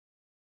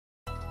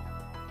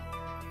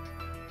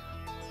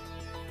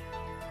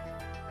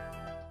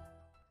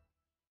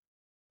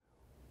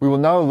We will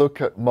now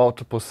look at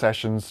multiple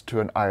sessions to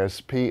an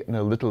ISP in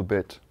a little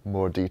bit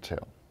more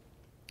detail.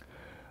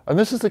 And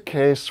this is a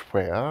case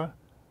where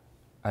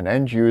an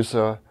end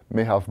user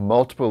may have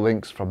multiple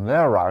links from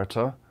their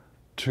router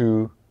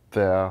to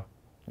their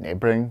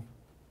neighboring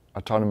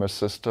autonomous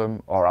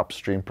system or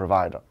upstream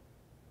provider.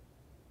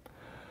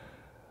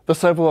 There are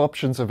several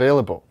options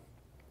available,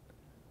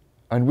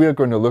 and we are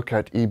going to look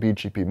at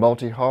eBGP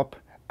multi-hop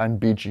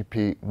and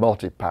BGP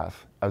multipath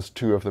as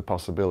two of the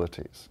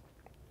possibilities.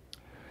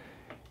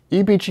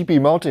 eBGP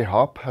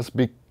multi-hop has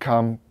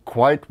become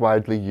quite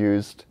widely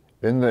used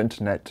in the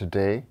internet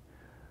today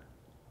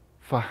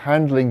for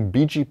handling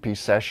BGP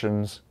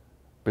sessions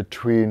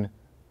between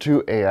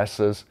two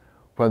ASes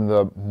when there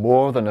are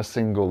more than a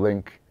single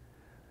link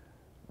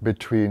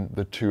between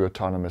the two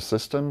autonomous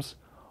systems,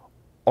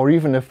 or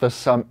even if there's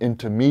some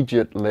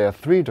intermediate layer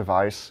 3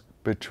 device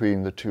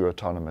between the two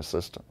autonomous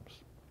systems.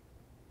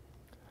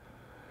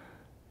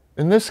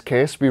 In this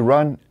case, we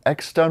run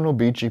external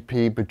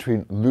BGP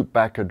between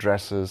loopback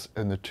addresses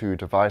in the two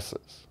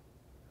devices.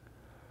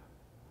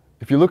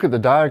 If you look at the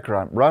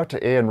diagram, router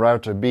A and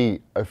router B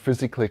are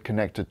physically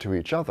connected to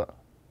each other,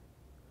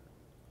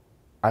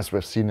 as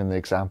we've seen in the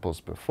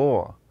examples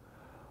before.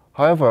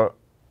 However,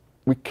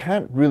 we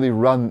can't really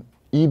run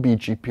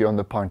eBGP on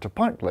the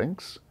point-to-point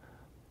links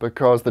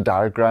because the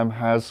diagram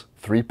has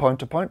 3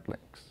 point-to-point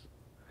links.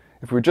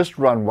 If we just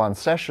run one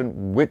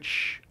session,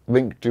 which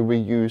link do we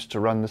use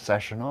to run the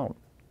session on?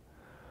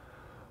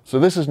 So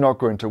this is not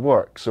going to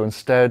work. So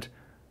instead,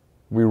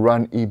 we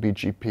run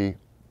eBGP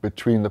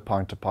between the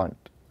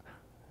point-to-point.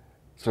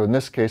 So in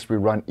this case, we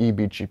run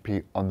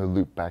eBGP on the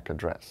loopback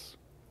address.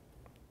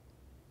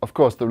 Of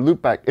course, the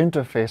loopback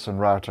interface on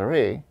router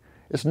A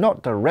is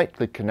not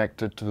directly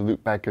connected to the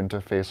loopback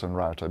interface on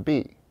router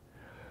B.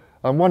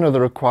 And one of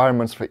the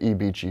requirements for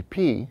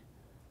eBGP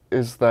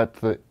is that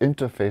the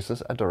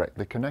interfaces are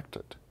directly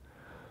connected.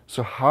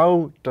 So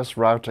how does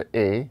router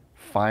A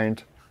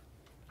find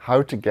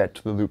how to get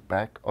to the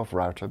loopback of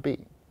router B?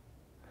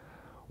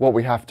 What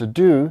we have to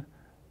do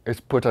is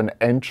put an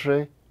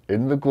entry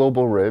in the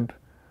global RIB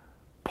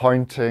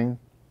pointing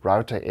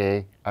router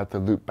A at the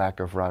loopback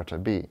of router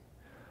B.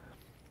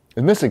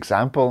 In this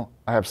example,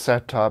 I have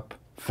set up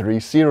 3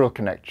 serial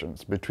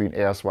connections between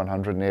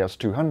AS100 and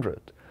AS200.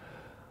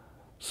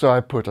 So I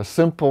put a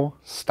simple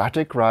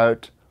static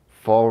route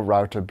for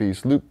router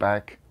B's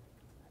loopback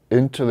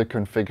into the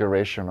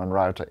configuration on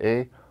router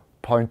A,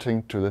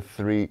 pointing to the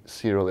 3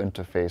 serial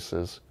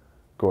interfaces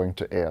going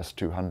to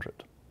AS200.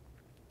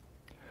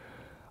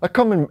 A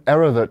common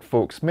error that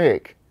folks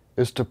make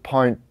is to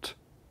point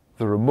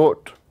the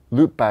remote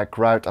loopback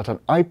route at an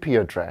IP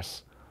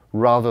address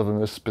rather than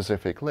the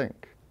specific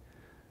link.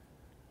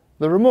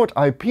 The remote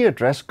IP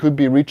address could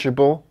be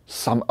reachable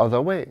some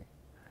other way.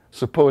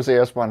 Suppose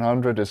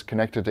AS100 is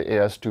connected to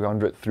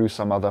AS200 through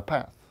some other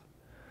path.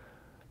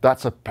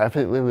 That's a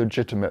perfectly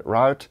legitimate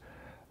route,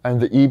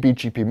 and the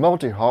eBGP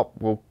multi-hop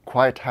will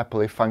quite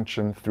happily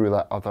function through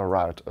that other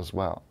route as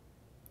well.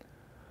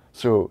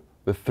 So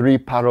the 3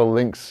 parallel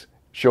links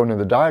shown in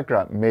the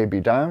diagram may be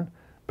down,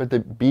 but the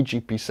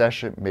BGP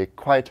session may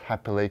quite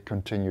happily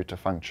continue to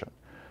function.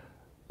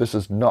 This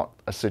is not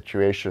a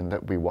situation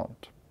that we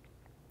want.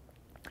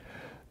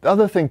 The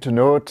other thing to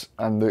note,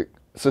 and the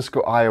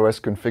Cisco iOS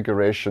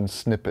configuration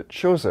snippet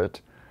shows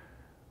it,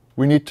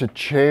 we need to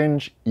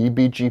change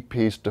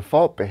eBGP's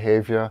default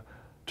behavior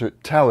to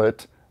tell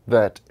it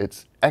that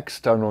its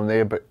external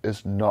neighbor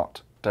is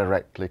not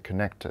directly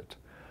connected.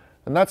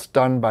 And that's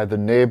done by the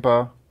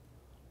neighbor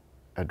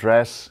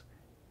address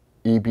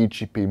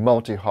eBGP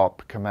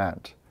multi-hop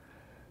command.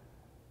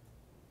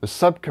 The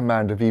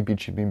subcommand of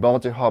eBGP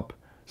multi-hop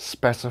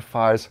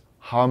specifies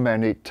how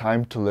many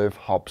time-to-live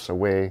hops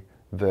away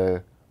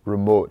the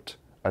remote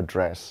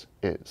address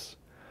is.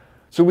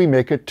 So we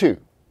make it 2.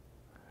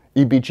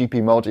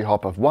 eBGP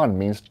multi-hop of 1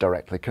 means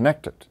directly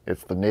connected.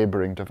 It's the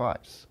neighboring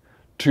device.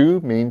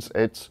 2 means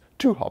it's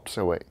 2 hops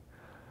away.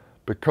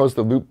 Because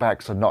the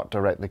loopbacks are not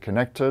directly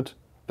connected,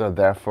 they're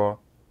therefore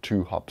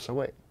 2 hops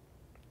away.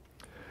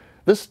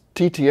 This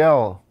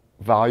TTL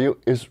value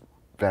is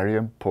very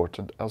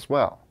important as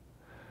well.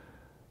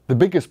 The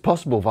biggest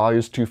possible value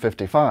is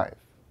 255.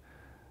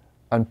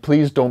 And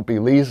please don't be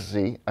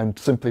lazy and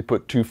simply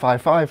put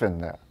 255 in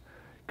there,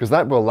 because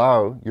that will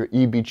allow your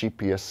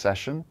eBGP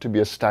session to be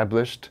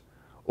established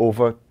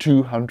over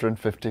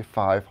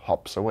 255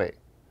 hops away.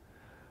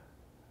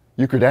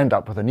 You could end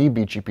up with an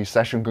eBGP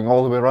session going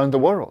all the way around the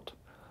world,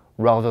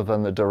 rather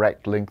than the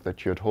direct link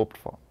that you had hoped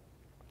for.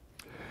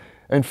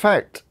 In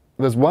fact,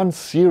 there's one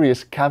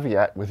serious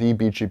caveat with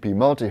eBGP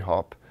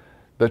multi-hop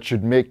that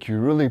should make you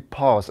really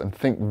pause and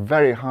think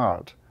very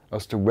hard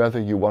as to whether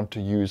you want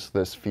to use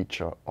this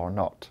feature or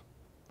not.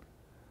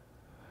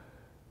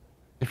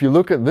 If you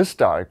look at this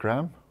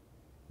diagram,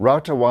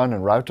 router 1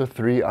 and router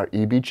 3 are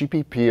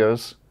eBGP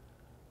peers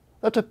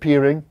that are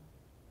peering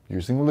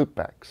using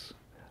loopbacks,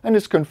 and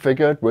it's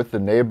configured with the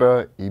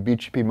neighbor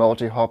eBGP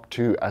multi-hop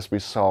 2 as we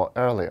saw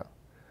earlier.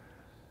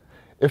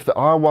 If the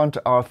R1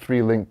 to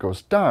R3 link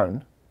goes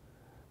down,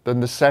 then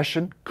the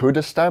session could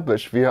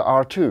establish via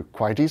R2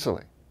 quite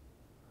easily,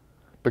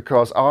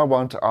 because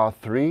R1 to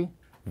R3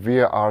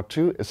 via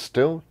R2 is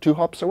still 2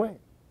 hops away.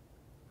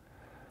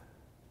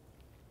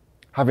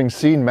 Having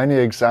seen many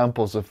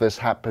examples of this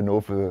happen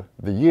over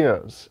the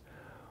years,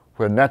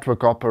 where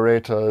network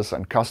operators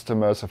and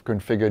customers have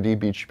configured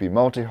eBGP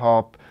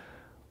multi-hop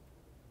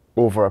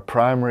over a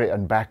primary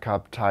and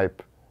backup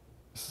type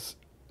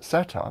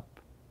setup,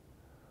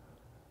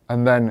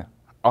 and then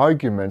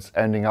arguments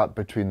ending up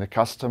between the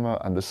customer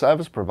and the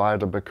service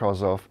provider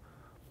because of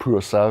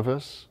poor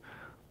service,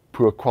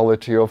 poor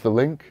quality of the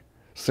link,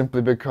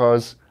 simply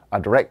because a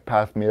direct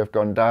path may have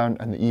gone down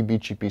and the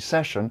eBGP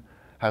session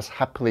has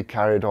happily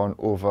carried on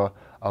over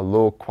a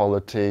low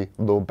quality,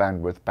 low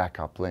bandwidth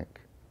backup link.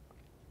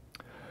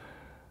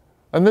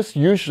 And this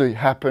usually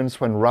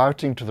happens when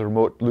routing to the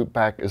remote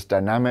loopback is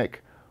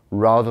dynamic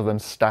rather than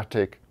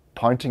static,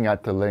 pointing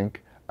at the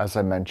link, as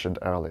I mentioned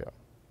earlier.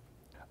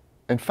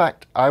 In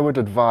fact, I would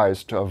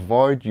advise to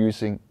avoid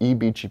using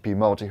eBGP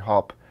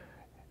multi-hop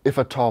if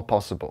at all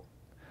possible.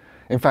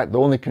 In fact, the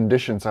only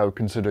conditions I would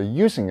consider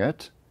using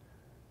it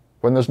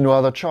when there's no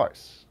other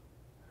choice.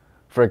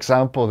 For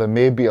example, there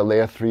may be a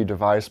layer 3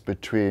 device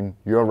between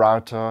your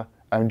router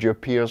and your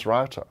peer's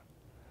router.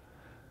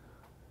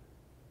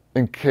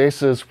 In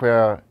cases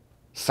where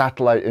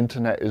satellite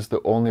internet is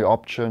the only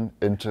option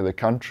into the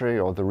country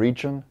or the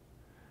region,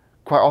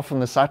 quite often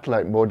the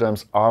satellite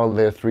modems are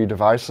layer 3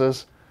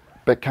 devices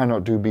but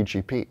cannot do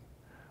BGP.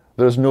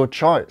 There's no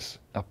choice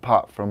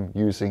apart from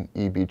using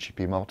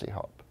eBGP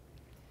multi-hop.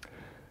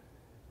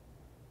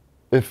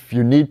 If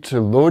you need to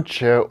load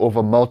share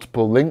over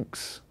multiple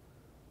links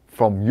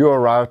from your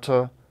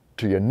router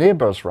to your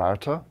neighbor's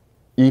router,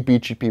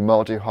 eBGP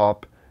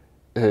multi-hop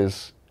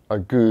is a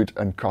good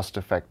and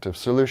cost-effective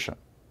solution.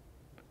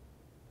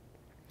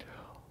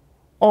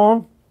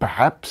 Or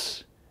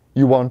perhaps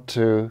you want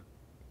to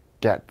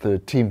get the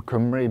Team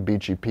Cymru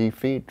BGP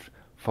feed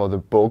for the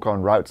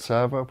Bogon route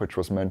server, which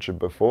was mentioned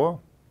before.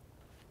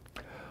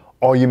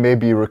 Or you may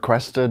be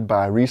requested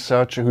by a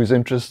researcher who's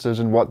interested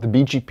in what the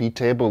BGP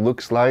table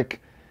looks like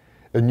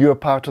in your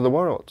part of the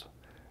world.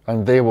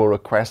 And they will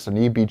request an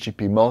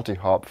eBGP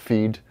multi-hop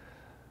feed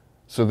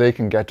so they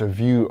can get a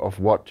view of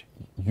what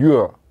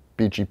your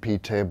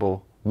BGP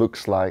table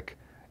looks like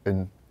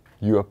in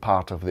your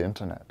part of the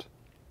internet.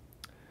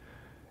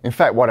 In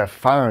fact, what I've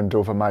found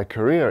over my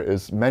career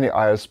is many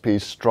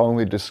ISPs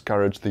strongly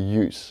discourage the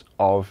use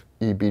of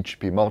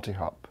eBGP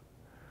multi-hop.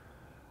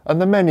 And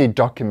there are many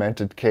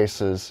documented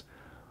cases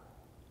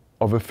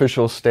of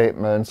official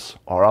statements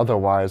or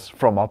otherwise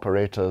from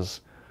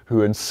operators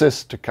who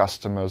insist to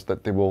customers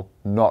that they will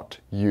not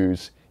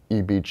use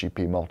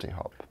eBGP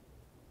multi-hop.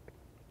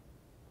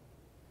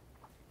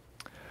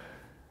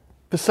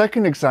 The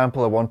second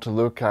example I want to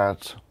look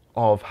at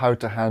of how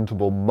to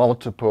handle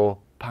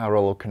multiple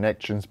parallel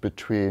connections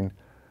between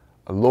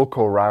a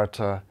local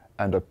router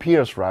and a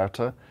peer's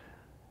router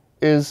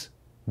is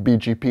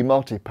BGP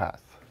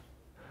multipath.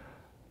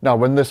 Now,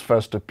 when this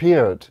first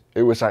appeared,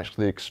 it was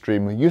actually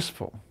extremely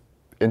useful.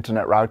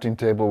 Internet routing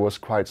table was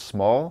quite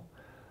small,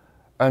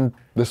 and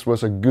this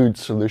was a good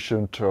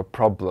solution to a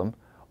problem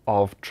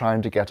of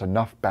trying to get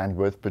enough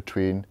bandwidth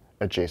between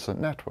adjacent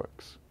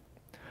networks.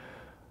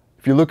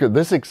 If you look at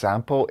this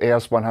example,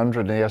 AS100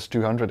 and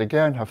AS200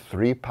 again have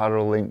 3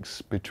 parallel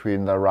links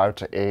between the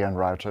router A and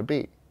router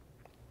B.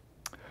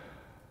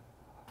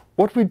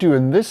 What we do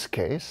in this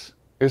case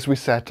is we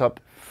set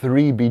up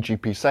 3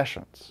 BGP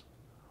sessions.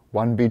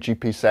 1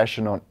 BGP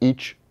session on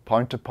each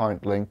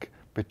point-to-point link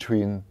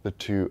between the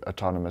 2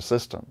 autonomous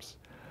systems.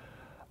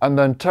 And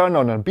then turn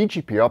on a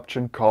BGP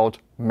option called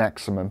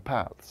maximum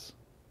paths.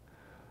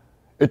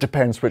 It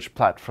depends which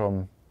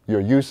platform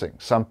you're using.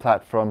 Some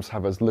platforms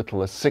have as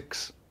little as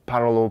 6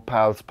 parallel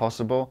paths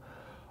possible.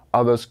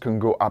 Others can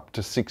go up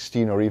to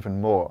 16 or even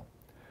more.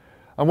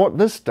 And what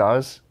this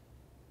does,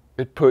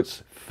 it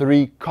puts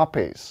 3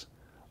 copies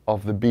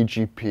of the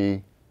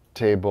BGP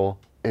table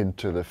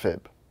into the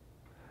fib.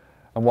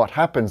 And what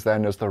happens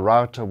then is the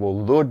router will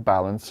load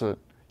balance it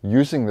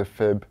using the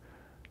fib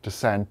to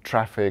send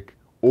traffic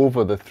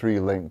over the 3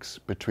 links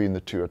between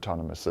the 2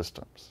 autonomous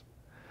systems.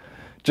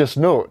 Just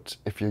note,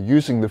 if you're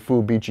using the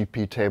full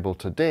BGP table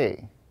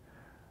today,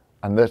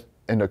 and that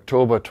in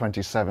October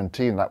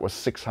 2017 that was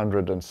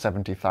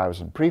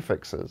 670,000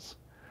 prefixes,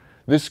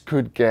 this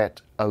could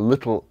get a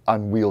little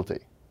unwieldy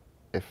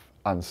if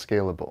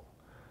unscalable.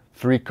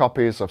 3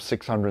 copies of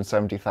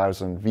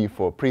 670,000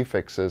 V4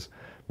 prefixes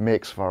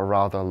makes for a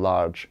rather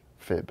large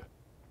fib.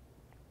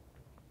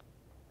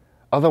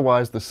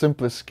 Otherwise, the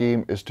simplest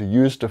scheme is to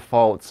use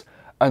defaults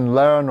and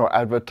learn or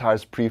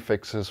advertise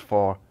prefixes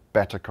for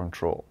better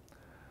control.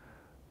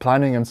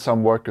 Planning and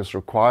some work is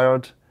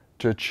required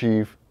to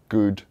achieve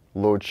good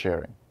load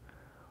sharing.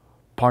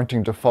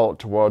 Pointing default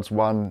towards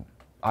one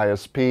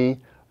ISP,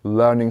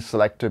 learning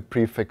selected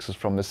prefixes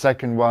from the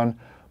second one,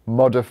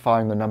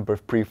 modifying the number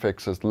of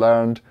prefixes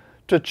learned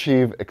to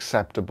achieve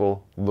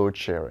acceptable load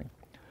sharing.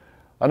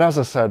 And as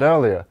I said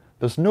earlier,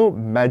 there's no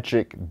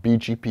magic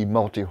BGP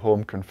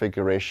multi-home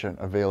configuration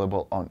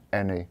available on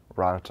any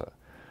router.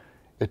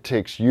 It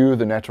takes you,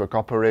 the network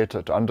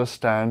operator, to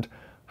understand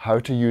how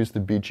to use the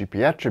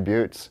BGP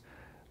attributes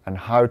and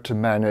how to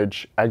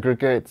manage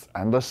aggregates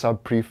and the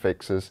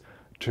sub-prefixes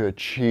to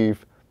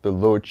achieve the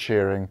load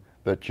sharing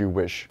that you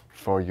wish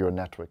for your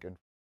network.